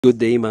Good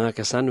day mga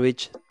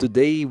ka-sandwich!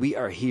 Today we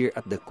are here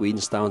at the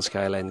Queenstown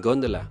Skyline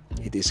gondola.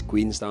 It is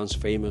Queenstown's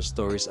famous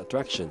tourist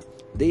attraction.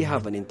 They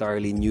have an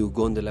entirely new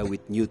gondola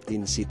with new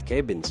thin seat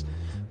cabins.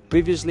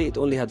 Previously it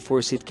only had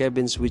 4 seat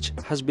cabins which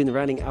has been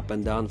running up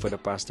and down for the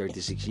past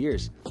 36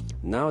 years.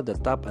 Now the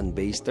top and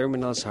base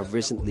terminals have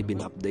recently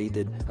been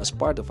updated as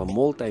part of a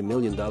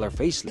multi-million-dollar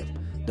facelift.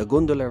 The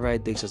gondola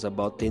ride takes us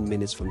about 10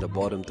 minutes from the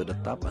bottom to the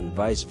top and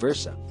vice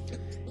versa,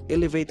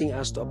 elevating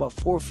us to about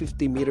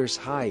 450 meters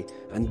high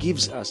and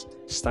gives us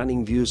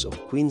stunning views of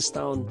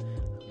Queenstown,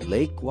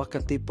 Lake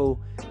Wakatipo,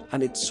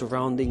 and its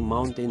surrounding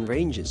mountain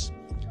ranges.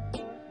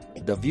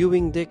 The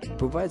viewing deck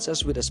provides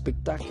us with a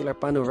spectacular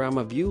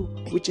panorama view,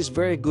 which is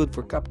very good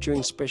for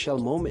capturing special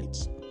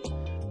moments.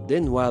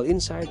 Then while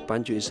inside,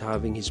 Pancho is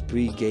having his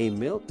pre-game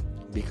milk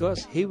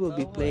because he will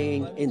be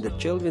playing in the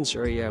children's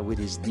area with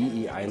his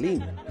DE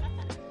Eileen.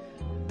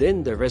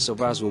 Then the rest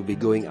of us will be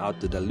going out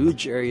to the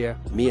luge area.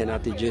 Me and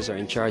Ate Jess are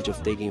in charge of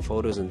taking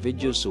photos and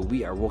videos, so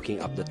we are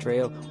walking up the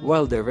trail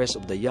while the rest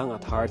of the young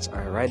at hearts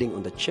are riding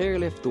on the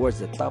chairlift towards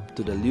the top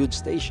to the luge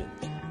station.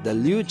 The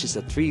luge is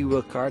a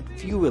 3-wheel cart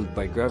fueled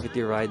by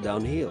gravity ride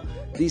downhill.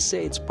 They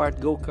say it's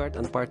part go-kart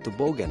and part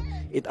toboggan.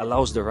 It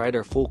allows the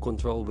rider full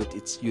control with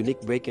its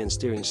unique brake and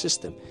steering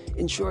system.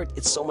 In short,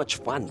 it's so much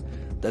fun.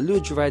 The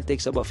luge ride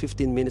takes about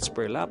 15 minutes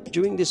per lap.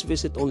 During this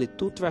visit, only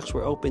 2 tracks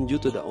were open due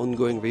to the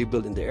ongoing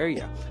rebuild in the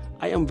area.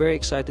 I am very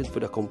excited for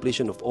the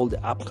completion of all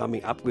the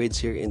upcoming upgrades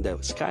here in the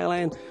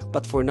Skyline,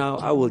 but for now,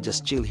 I will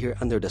just chill here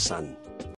under the sun.